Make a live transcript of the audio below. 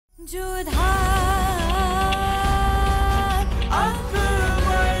जोधा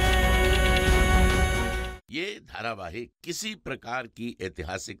अकबर। ये धारावाहिक किसी प्रकार की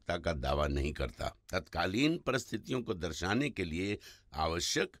ऐतिहासिकता का दावा नहीं करता। तत्कालीन परिस्थितियों को दर्शाने के लिए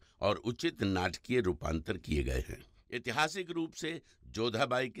आवश्यक और उचित नाटकीय रूपांतर किए गए हैं। ऐतिहासिक रूप से जोधा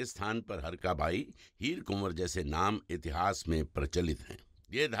बाई के स्थान पर हरका बाई, हीर कुंवर जैसे नाम इतिहास में प्रचलित हैं।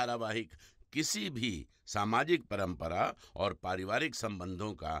 ये धारावाहिक किसी भी सामाजिक परंपरा और पारिवारिक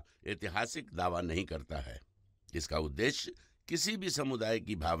संबंधों का ऐतिहासिक दावा नहीं करता है। इसका उद्देश्य किसी भी समुदाय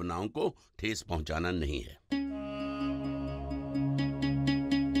की भावनाओं को ठेस पहुंचाना नहीं है।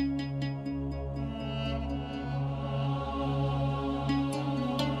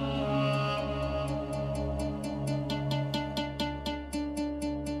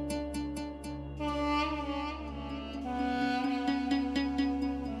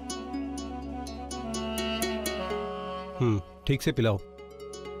 ठीक से पिलाओ।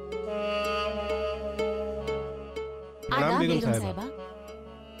 प्रणाम बेगम साहिबा।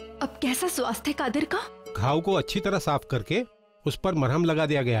 अब कैसा स्वास्थ्य कादिर का? घाव को अच्छी तरह साफ करके उस पर मरहम लगा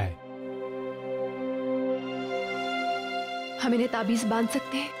दिया गया है। हम इन्हें ताबीज बांध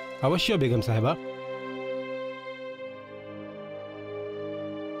सकते हैं? अवश्य बेगम साहिबा।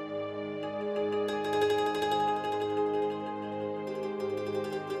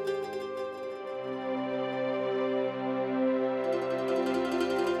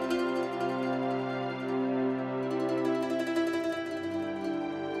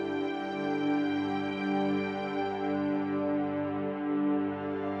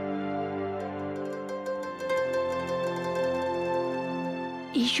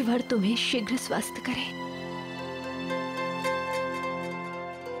 ईश्वर तुम्हें शीघ्र स्वस्थ करे।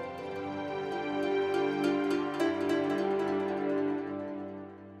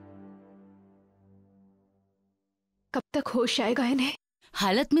 कब तक होश आएगा इन्हें?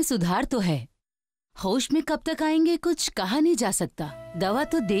 हालत में सुधार तो है, होश में कब तक आएंगे कुछ कहा नहीं जा सकता। दवा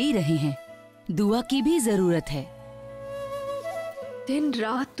तो दे ही रहे हैं, दुआ की भी जरूरत है। दिन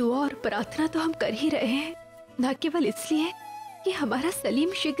रात दुआ और प्रार्थना तो हम कर ही रहे हैं, न केवल इसलिए कि हमारा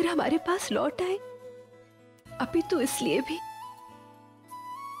सलीम शीघ्र हमारे पास लौट आए, अभी तो इसलिए भी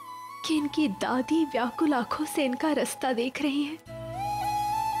कि इनकी दादी व्याकुल आंखों से इनका रास्ता देख रही हैं।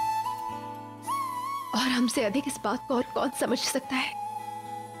 और हमसे अधिक इस बात को और कौन समझ सकता है?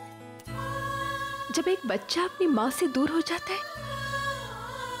 जब एक बच्चा अपनी माँ से दूर हो जाता है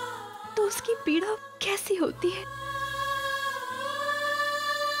तो उसकी पीड़ा कैसी होती है।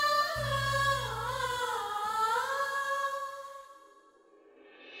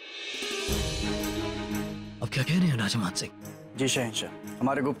 अब क्या कह रहे हैं राजमान सिंह? जी शहंशाह,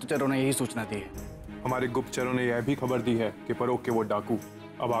 हमारे गुप्तचरों ने यही सूचना दी है। हमारे गुप्तचरों ने यह भी खबर दी है कि फरोख के वो डाकू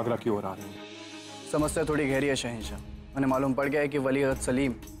अब आगरा की ओर आ रहे हैं। समस्या थोड़ी गहरी है शहंशाह। उन्हें मालूम पड़ गया है कि वलीअहद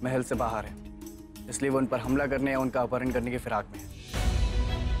सलीम महल से बाहर है, इसलिए वो उन पर हमला करने या उनका अपहरण करने की फिराक में है।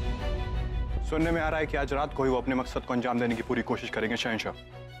 सुनने में आ रहा है कि आज रात को ही वो अपने मकसद को अंजाम देने की पूरी कोशिश करेंगे शहंशाह।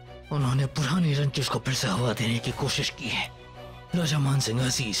 उन्होंने पुरानी रंजिश को फिर से हवा देने की कोशिश की है। राजा मान सिंह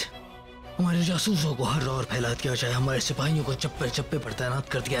अजीज, हमारे जासूसों को हर और फैला दिया जाए, हमारे सिपाहियों को चप्पे चप्पे पर तैनात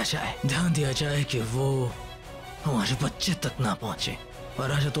कर दिया जाए, ध्यान दिया जाए कि वो हमारे बच्चे तक ना पहुंचे। और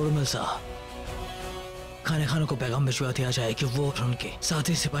राजा तोड़मल साहब, खानों को पैगाम भिजवा दिया जाए कि वो उनके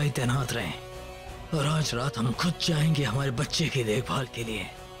साथी सिपाही तैनात रहें। और आज रात हम खुद जाएंगे हमारे बच्चे की देखभाल के लिए।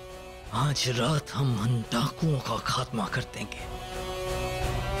 आज रात हम उन डाकुओं का खात्मा कर देंगे।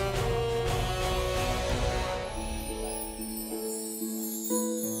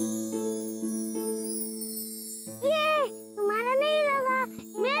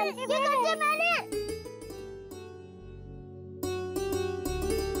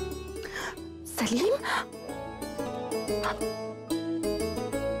 सलीम,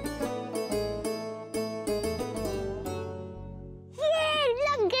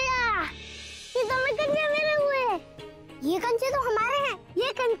 लग गया। ये दोनों कंचे मेरे हुए। ये कंचे तो हमारे हैं,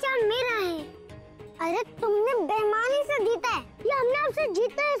 ये कंचा मेरा है। अरे तुमने बेईमानी से जीता है। ये हमने आपसे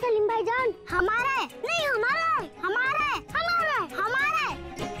जीता है सलीम भाईजान। हमारा है, नहीं हमारा है, हमारा है, हमारा है, हमारा है।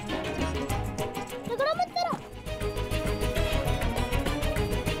 झगड़ा मत करो।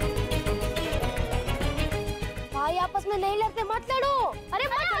 भाई आपस में नहीं लड़ते, मत लड़ो। अरे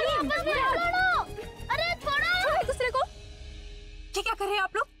मत आपस में लड़ो। अरे छोड़ो एक दूसरे को। ये क्या कर रहे हैं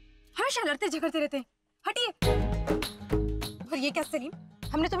आप लोग? हमेशा लड़ते झगड़ते रहते हैं, हटिए। और ये क्या सलीम,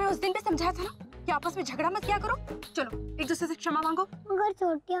 हमने तुम्हें उस दिन भी समझाया था ना कि आपस में झगड़ा मत किया करो। चलो एक दूसरे से क्षमा मांगो। मगर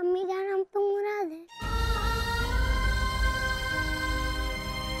छोटी अम्मी जान, हम तो मुराद है।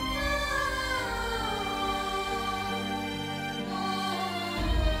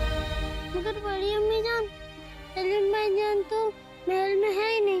 मगर बड़ी अम्मी जान, सलीम भाईजान तो महल में है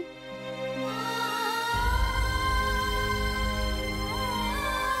ही नहीं।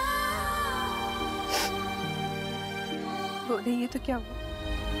 नहीं है तो क्या हुआ,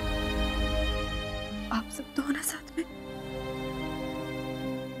 आप सब तो हो ना साथ में।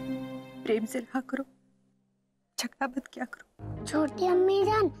 प्रेम से रहा करो, झगड़ा मत किया करो। छोटी अम्मी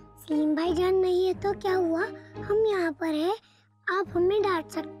जान, सलीम भाई जान नहीं है तो क्या हुआ, हम यहाँ पर है, आप हमें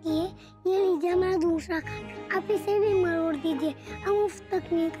डांट सकती है। ये लीजिए हमारा दूसरा कान, आप इसे भी मरोड़ दीजिए, हम उफ तक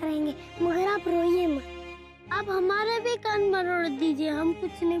नहीं करेंगे, मगर आप रोइए मत। आप हमारे भी कान मरोड़ दीजिए, हम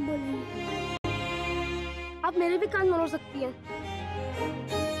कुछ नहीं बोलेंगे। आप मेरे भी कान मरोड़ सकती हैं।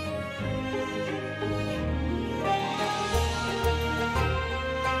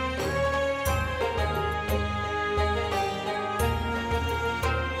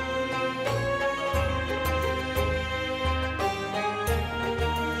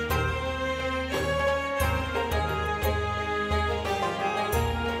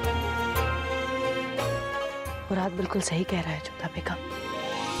 मुराद बिल्कुल सही कह रहा है जोधा बेगम,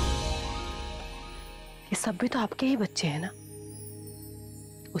 ये सब भी तो आपके ही बच्चे हैं ना,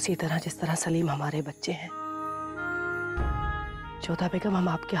 उसी तरह जिस तरह सलीम हमारे बच्चे हैं। जोधा बेगम, हम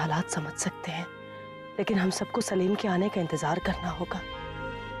आपके हालात समझ सकते हैं, लेकिन हम सबको सलीम के आने का इंतजार करना होगा।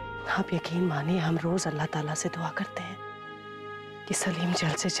 आप यकीन मानिए, हम रोज अल्लाह ताला से दुआ करते हैं कि सलीम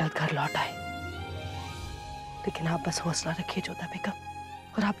जल्द से जल्द घर लौट आए। लेकिन आप बस हौसला रखिए जोधा बेगम,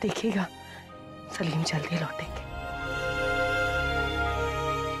 और आप देखिएगा सलीम जल्दी लौटेंगे।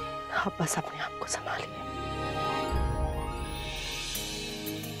 आप बस अपने आप को संभालिए।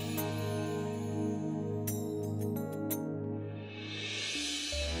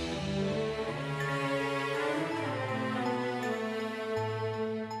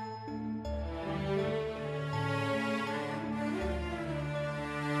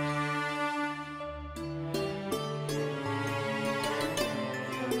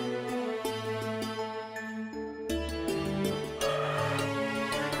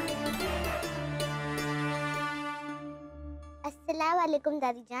 अस्सलाम वालेकुम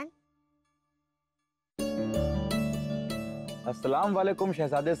दादी जान। अस्सलाम वालेकुम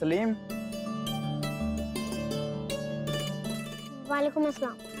शहजादे सलीम। वालेकुम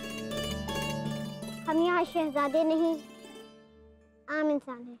अस्सलाम। हम यहाँ शहजादे नहीं, आम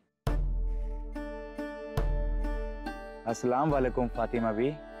इंसान हैं। अस्सलाम वालेकुम फातिमा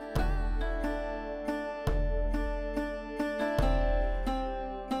भी।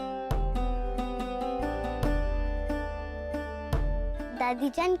 दादी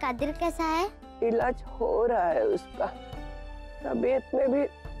जान, कादिर कैसा है? इलाज हो रहा है उसका, तबीयत में भी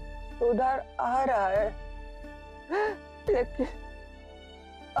सुधार आ रहा है, लेकिन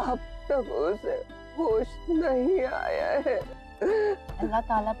अब तक उसे होश नहीं आया है। अल्लाह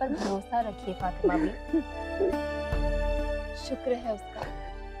ताला पर भरोसा रखिए फातिमा भी। शुक्र है उसका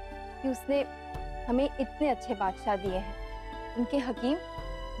कि उसने हमें इतने अच्छे बादशाह दिए हैं। उनके हकीम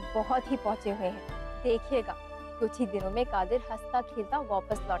बहुत ही पहुंचे हुए हैं। देखिएगा कुछ ही दिनों में कादिर हंसता खेलता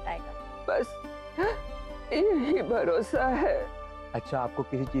वापस लौट आएगा। बस यही भरोसा है। अच्छा, आपको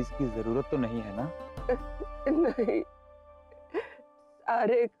किसी चीज की जरूरत तो नहीं है ना? नहीं,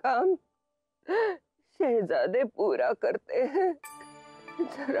 सारे काम शहजादे पूरा करते हैं।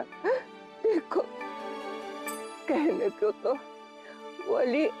 जरा देखो, कहने को तो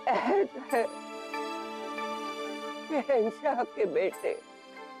वली अहद है, शहंशाह के बेटे,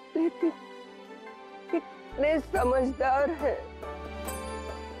 लेकिन कितने समझदार हैं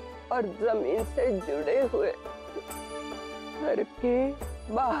और जमीन से जुड़े हुए। घर के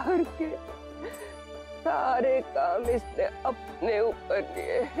बाहर के सारे काम इसने अपने ऊपर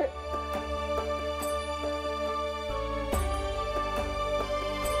लिए हैं।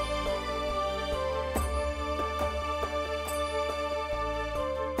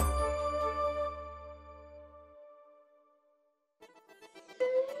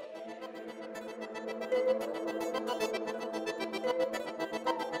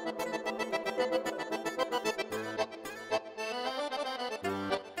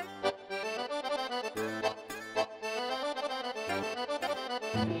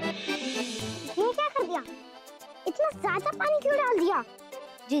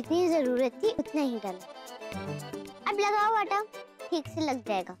 जितनी जरूरत थी उतना ही डाला। अब लगाओ आटा, ठीक से लग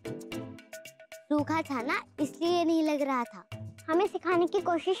जाएगा। सूखा था ना, इसलिए नहीं लग रहा था। हमें सिखाने की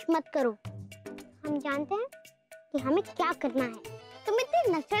कोशिश मत करो, हम जानते हैं कि हमें क्या करना है। तुम इतने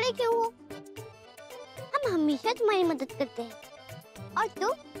नचड़े क्यों हो? हम हमेशा तुम्हारी मदद करते हैं और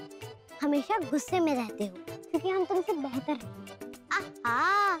तुम हमेशा गुस्से में रहते हो, क्योंकि हम तुमसे बेहतर हैं।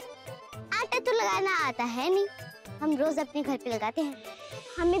 आहा, आटा तो लगाना आता है नहीं, हम रोज अपने घर पे लगाते हैं।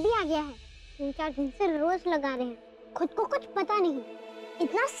 हमें भी आ गया है, 3-4 दिन से रोज लगा रहे हैं। खुद को कुछ पता नहीं,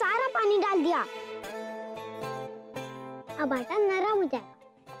 इतना सारा पानी डाल दिया। अब आटा नरम हो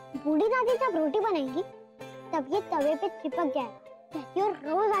जाएगा। बूढ़ी दादी जब रोटी बनाएंगी तब ये तवे पे चिपक गया। कहती हो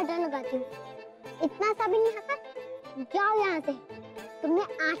रोज आटा लगाती हूँ, इतना सा भी नहीं आता। जाओ यहाँ से। तुमने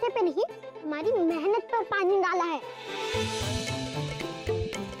आटे पे नहीं, हमारी मेहनत पर पानी डाला है।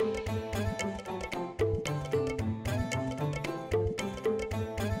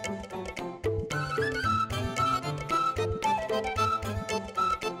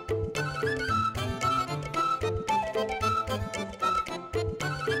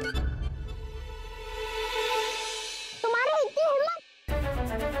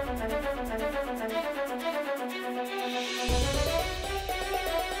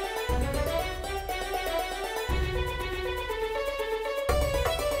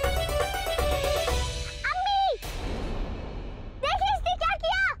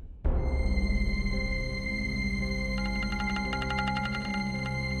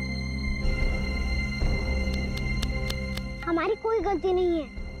 हमारी कोई गलती नहीं है,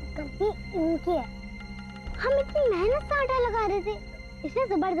 गलती इनकी है। हम इतनी मेहनत से आटा लगा रहे थे, इसने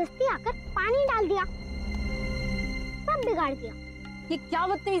जबरदस्ती आकर पानी डाल दिया, सब बिगाड़ दिया। ये क्या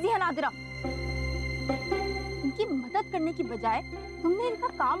बदतमीजी है नादिरा? इनकी मदद करने की बजाय तुमने इनका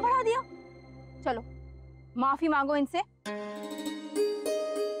काम बढ़ा दिया। चलो माफी मांगो इनसे।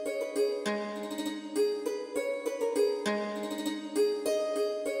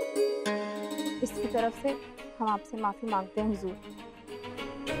 इसकी तरफ से हम आपसे माफी मांगते हैं हुजूर।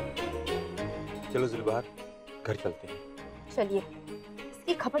 चलो जुलबार, घर चलते हैं। चलिए,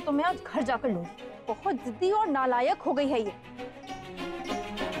 इसकी खबर तो मैं आज घर जाकर लूंगी। बहुत जिद्दी और नालायक हो गई है ये।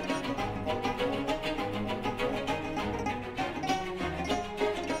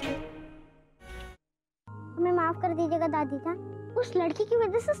 हमें माफ कर दीजिएगा दादी जान, उस लड़की की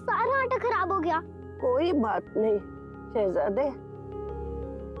वजह से सारा आटा खराब हो गया। कोई बात नहीं शहजादे,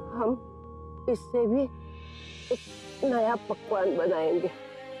 हम इससे भी एक नया पकवान बनाएंगे,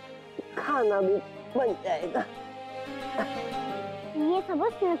 खाना भी बन जाएगा। ये सब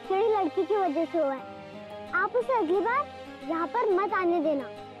उस नक्सली लड़की की वजह से हुआ है। आप उसे अगली बार यहाँ पर मत आने देना।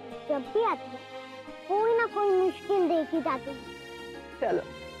 जब भी आती है कोई ना कोई मुश्किल देखी जाती है। चलो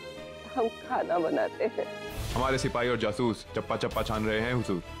हम खाना बनाते हैं। हमारे सिपाही और जासूस चप्पा चप्पा छान रहे हैं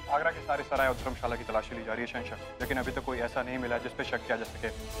हुजूर। आगरा के सारे सराय और धर्मशाला की तलाशी ली जा रही है शहंशाह, लेकिन अभी तक कोई ऐसा नहीं मिला जिस पे शक किया जा सके।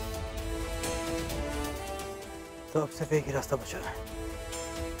 तो अब सिर्फ एक ही रास्ता बचा है,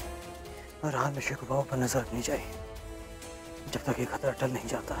 और हाल में शिकवाओं पर नजर रखनी चाहिए जब तक ये खतरा टल नहीं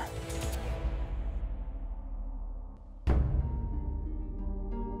जाता है।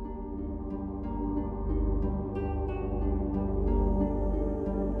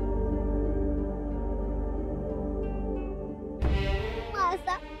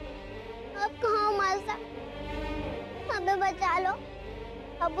 मासा, अब कहाँ हो मासा? हमें बचा लो।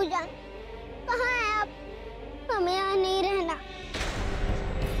 अबू जान कहाँ है आप? हमें यहाँ नहीं रहना।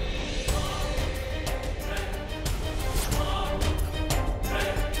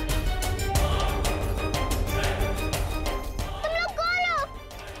 तुम लोग कौन हो?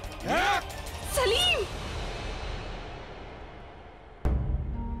 सलीम!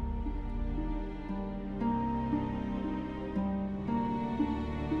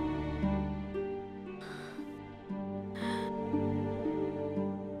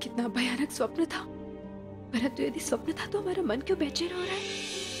 कितना भयानक स्वप्न था, परंतु यदि स्वप्न था तो हमारा मन क्यों बेचैन हो रहा है?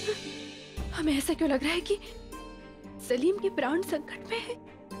 हमें ऐसा क्यों लग रहा है कि सलीम के प्राण संकट में है?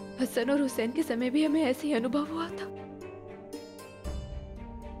 हसन और हुसैन के समय भी हमें ऐसे ही अनुभव हुआ था।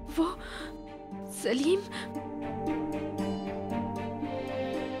 वो सलीम,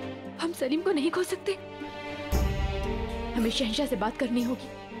 हम सलीम को नहीं खो सकते। हमें शहंशाह से बात करनी होगी,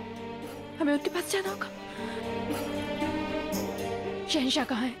 हमें उनके पास जाना होगा। शहंशाह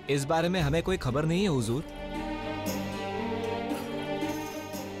कहाँ है? इस बारे में हमें कोई खबर नहीं है हुजूर।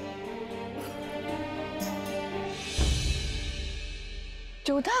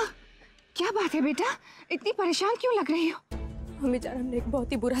 जोधा, क्या बात है बेटा? इतनी परेशान क्यों लग रही हो? हमें जान, हमने एक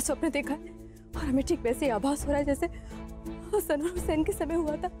बहुत ही बुरा स्वप्न देखा है और हमें ठीक वैसे ही आभास हो रहा है जैसे हसन और हुसैन के समय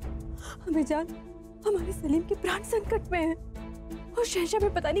हुआ था। हमें जान, हमारे सलीम के प्राण संकट में है और शहंशाह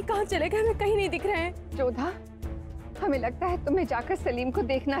में पता नहीं कहाँ चले गए, हमें कहीं नहीं दिख रहे हैं। जोधा, हमें लगता है तुम्हें जाकर सलीम को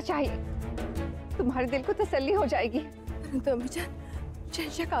देखना चाहिए, तुम्हारे दिल को तसल्ली हो जाएगी। परंतु अम्मी जान,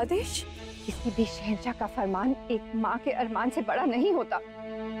 शहंशाह का आदेश? किसी भी शहंशाह का फरमान एक माँ के अरमान से बड़ा नहीं होता,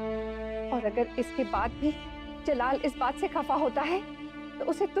 और अगर इसके बाद भी जलाल इस बात से खफा होता है तो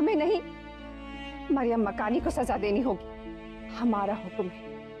उसे तुम्हें नहीं, मरियम मकानी को सजा देनी होगी। हमारा हुक्म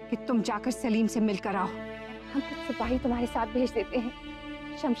है कि तुम जाकर सलीम से मिलकर आओ। हम कुछ सिपाही तुम्हारे साथ भेज देते हैं,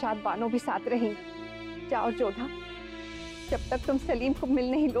 शमशाद बानो भी साथ रहेंगे। जाओ जोधा, जब तक तुम सलीम को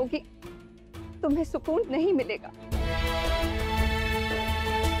मिल नहीं लोगी तुम्हें सुकून नहीं मिलेगा।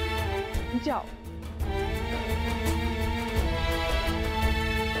 जाओ।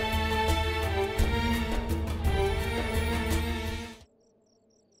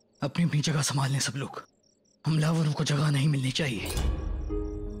 अपनी अपनी जगह संभाल लें सब लोग। हमलावरों को जगह नहीं मिलनी चाहिए।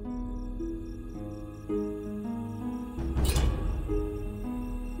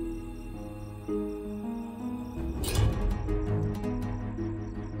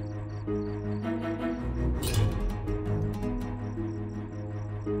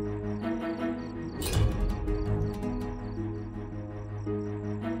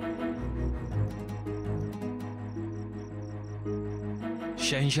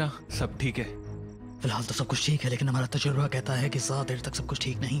 शहंशाह, सब ठीक है? फिलहाल तो सब कुछ ठीक है, लेकिन हमारा तजुर्बा कहता है कि ज्यादा देर तक सब कुछ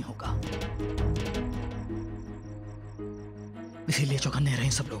ठीक नहीं होगा, इसीलिए चौकन्ने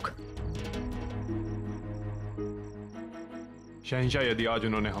रहें सब लोग। शहंशाह, यदि आज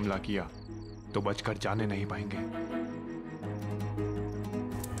उन्होंने हमला किया तो बचकर जाने नहीं पाएंगे।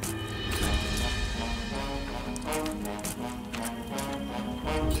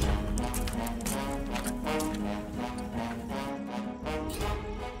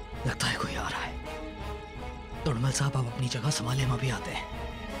 लगता है कोई आ रहा है। तोड़मल साहब, आप अपनी जगह संभाले, हम अभी आते हैं।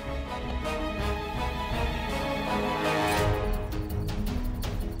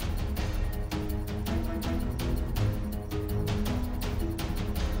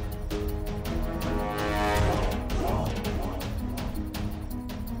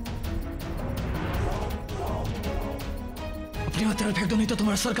 अपनी हथियार फेंक दो, नहीं तो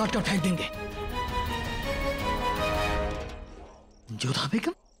तुम्हारा सर काट कर फेंक देंगे। जोधा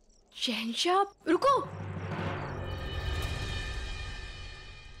बेगम। शहंशाह, रुको।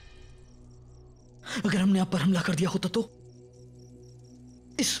 अगर हमने आप पर हमला कर दिया होता तो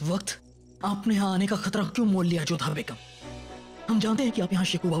इस वक्त आपने यहाँ आने का खतरा क्यों मोल लिया जोधा बेगम? हम जानते हैं कि आप यहाँ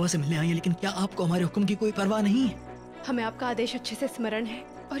शेखू बाबा से मिलने आई हैं, लेकिन क्या आपको हमारे हुक्म की कोई परवाह नहीं है? हमें आपका आदेश अच्छे से स्मरण है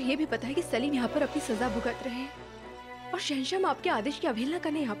और ये भी पता है कि सलीम यहाँ पर अपनी सजा भुगत रहे हैं। और शहंशाह, हम आपके आदेश की अवहेलना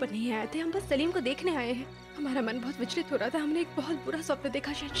करने यहाँ पर नहीं आए थे, हम बस सलीम को देखने आए हैं। हमारा मन बहुत विचलित हो रहा था, हमने एक बहुत बुरा स्वप्न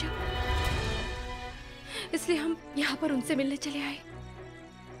देखा शहंशाह, इसलिए हम यहाँ पर उनसे मिलने चले आए।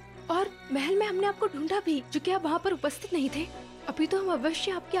 और महल में हमने आपको ढूंढा भी, क्योंकि आप वहाँ पर उपस्थित नहीं थे। अभी तो हम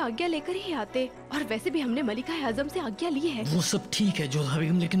अवश्य आपकी आज्ञा लेकर ही आते, और वैसे भी हमने मलिका आजम से आज्ञा ली है। वो सब ठीक है जोधा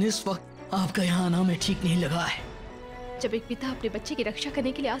बेगम, लेकिन इस वक्त आपका यहाँ आना हमें ठीक नहीं लगा है। जब एक पिता अपने बच्चे की रक्षा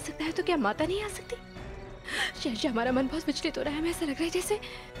करने के लिए आ सकता है तो क्या माता नहीं आ सकती? शहंशाह, हमारा मन बहुत विचलित हो रहा है, हमें ऐसा लग रहा है जैसे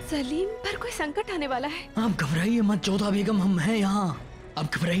सलीम पर कोई संकट आने वाला है। आप घबराइए मत जोधा बेगम, हम हैं यहाँ।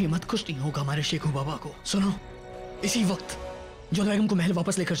 आप घबराइए मत, कुछ नहीं होगा हमारे शेखू बाबा को। सुनो, इसी वक्त जोधा बेगम को महल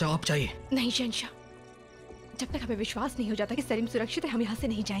वापस लेकर जाओ, आप चाहिए। नहीं शहंशाह, जब तक हमें विश्वास नहीं हो जाता कि सलीम सुरक्षित है, हम यहाँ से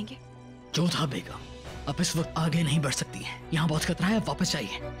नहीं जाएंगे। जोधा बेगम, आप इस वक्त आगे नहीं बढ़ सकती हैं, यहाँ बहुत खतरा है, आप वापस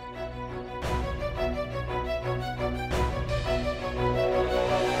जाइए।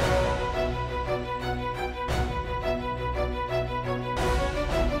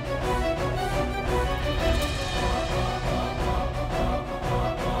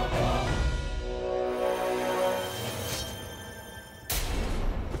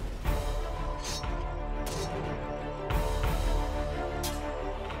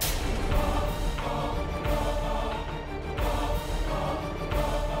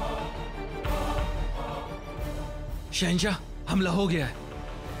 शहंशाह, हमला हो गया है।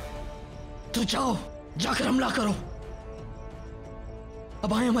 तो जाओ, जाकर हमला करो।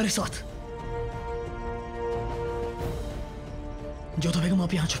 अब आए हमारे साथ। जोधा बेगम,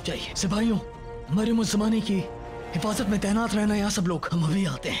 आप यहाँ छुप जाइए। सिपाहियों, हमारे मुज़्ज़मानी की हिफाजत में तैनात रहना यहाँ सब लोग, हम अभी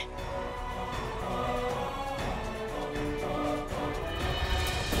आते हैं।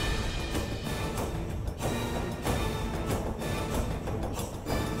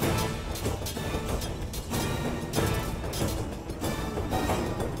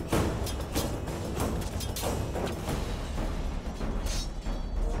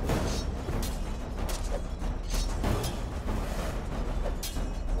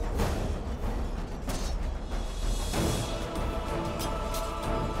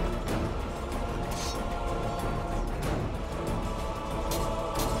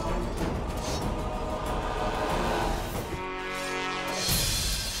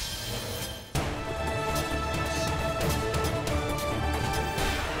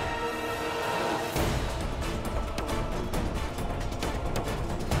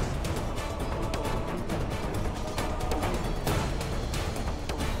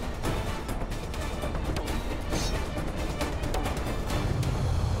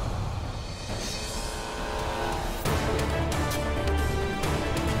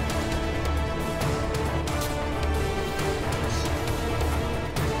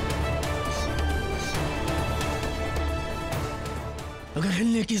 अगर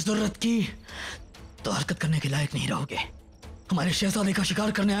हिलने की जरूरत की तो हरकत करने के लायक नहीं रहोगे। हमारे शहजादे का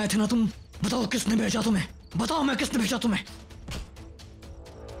शिकार करने आए थे ना तुम? बताओ किसने भेजा तुम्हें? बताओ मैं किसने भेजा तुम्हें?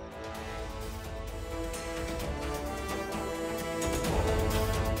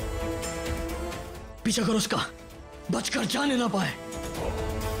 पीछा करो उसका, बचकर जाने ना पाए।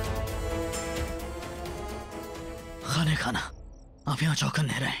 खाने खाना, आप यहां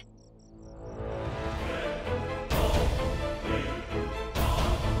चौकन्ने रहें।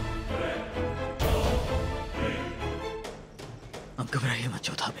 अब घबराइए मत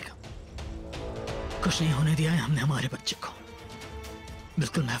जोधा बेगम, कुछ नहीं होने दिया है हमने हमारे बच्चे को।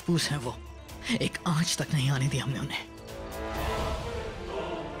 बिल्कुल महफूज है वो, एक आंच तक नहीं आने दी हमने उन्हें।